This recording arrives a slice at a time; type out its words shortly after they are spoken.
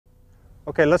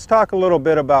Okay, let's talk a little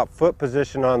bit about foot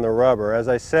position on the rubber. As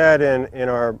I said in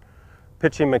our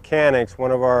pitching mechanics, one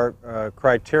of our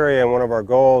criteria and one of our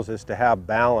goals is to have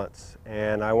balance.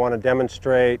 And I want to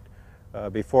demonstrate,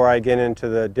 before I get into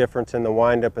the difference in the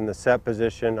windup and the set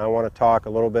position, I want to talk a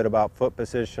little bit about foot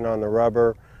position on the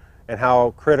rubber and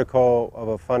how critical of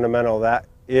a fundamental that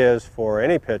is for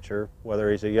any pitcher,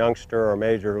 whether he's a youngster or a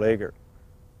major leaguer.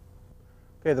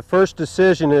 Okay, the first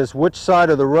decision is which side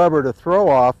of the rubber to throw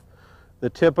off. The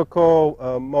typical,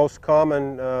 most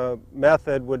common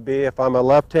method would be, if I'm a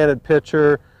left-handed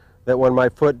pitcher, that when my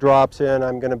foot drops in,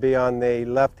 I'm going to be on the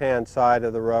left-hand side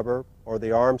of the rubber or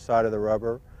the arm side of the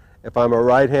rubber. If I'm a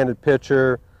right-handed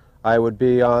pitcher, I would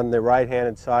be on the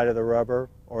right-handed side of the rubber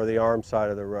or the arm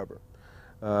side of the rubber.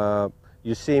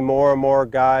 You see more and more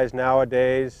guys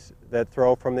nowadays that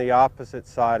throw from the opposite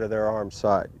side of their arm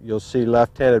side. You'll see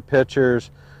left-handed pitchers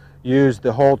use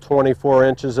the whole 24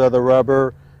 inches of the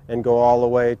rubber and go all the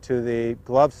way to the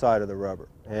glove side of the rubber,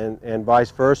 and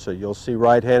vice versa. You'll see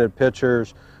right-handed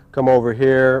pitchers come over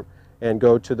here and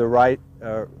go to the right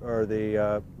or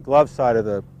the glove side of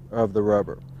the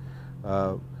rubber.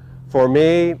 For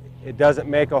me, it doesn't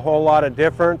make a whole lot of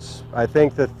difference. I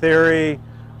think the theory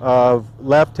of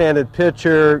left-handed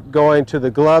pitcher going to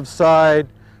the glove side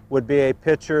would be a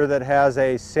pitcher that has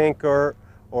a sinker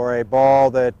or a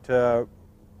ball that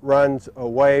runs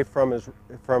away from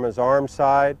his arm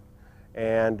side,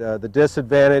 and the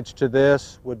disadvantage to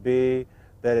this would be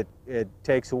that it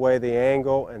takes away the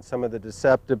angle and some of the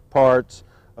deceptive parts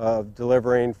of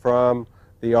delivering from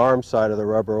the arm side of the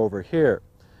rubber over here.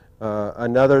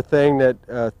 Another thing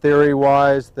that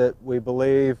theory-wise that we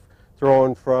believe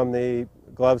throwing from the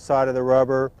glove side of the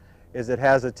rubber is it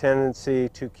has a tendency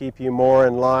to keep you more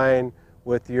in line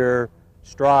with your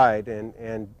stride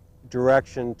and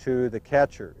direction to the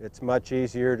catcher. It's much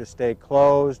easier to stay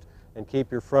closed and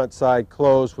keep your front side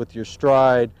closed with your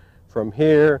stride from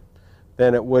here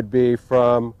than it would be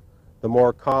from the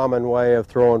more common way of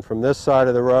throwing from this side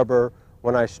of the rubber.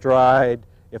 When I stride,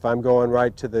 if I'm going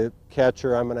right to the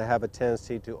catcher, I'm going to have a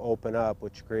tendency to open up,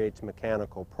 which creates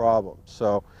mechanical problems.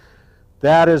 So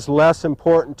that is less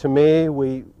important to me.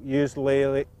 We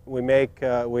usually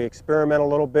we experiment a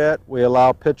little bit. We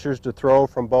allow pitchers to throw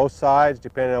from both sides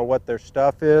depending on what their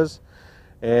stuff is,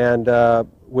 and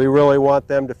we really want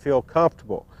them to feel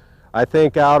comfortable. I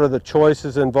think out of the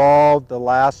choices involved, the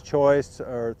last choice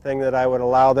or thing that I would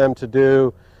allow them to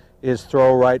do is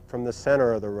throw right from the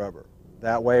center of the rubber.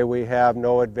 That way we have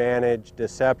no advantage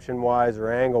deception-wise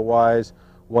or angle-wise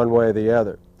one way or the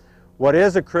other. What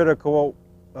is a critical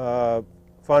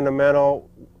fundamental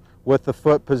with the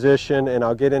foot position, and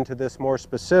I'll get into this more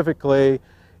specifically,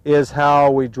 is how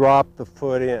we drop the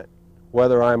foot in.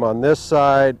 Whether I'm on this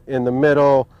side, in the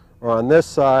middle, or on this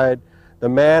side, the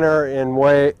manner in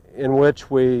which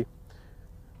we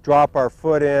drop our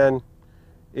foot in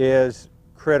is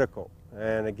critical.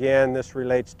 And again, this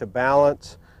relates to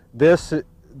balance. This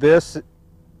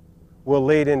will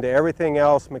lead into everything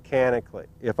else mechanically.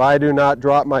 If I do not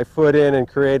drop my foot in and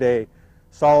create a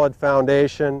solid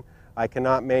foundation, I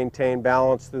cannot maintain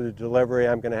balance through the delivery.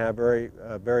 I'm going to have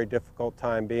a very difficult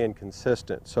time being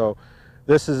consistent. So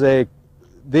this is the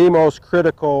most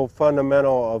critical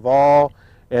fundamental of all,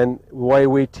 and the way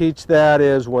we teach that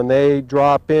is when they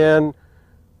drop in,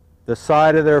 the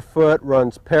side of their foot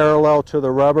runs parallel to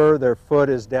the rubber. Their foot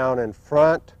is down in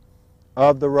front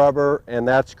of the rubber, and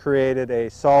that's created a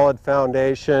solid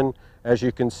foundation, as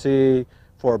you can see,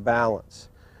 for balance.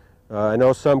 I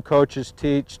know some coaches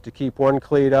teach to keep one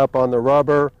cleat up on the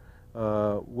rubber.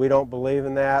 We don't believe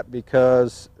in that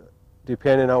because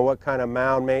depending on what kind of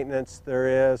mound maintenance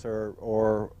there is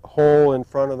or hole in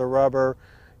front of the rubber,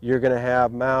 you're going to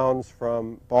have mounds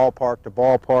from ballpark to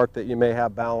ballpark that you may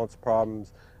have balance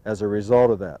problems as a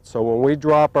result of that. So when we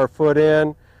drop our foot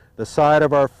in, the side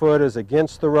of our foot is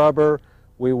against the rubber.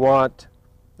 We want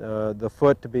the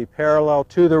foot to be parallel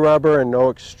to the rubber and no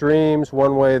extremes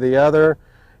one way or the other.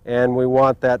 And we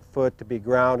want that foot to be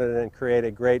grounded and create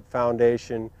a great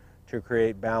foundation to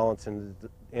create balance in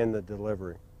the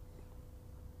delivery.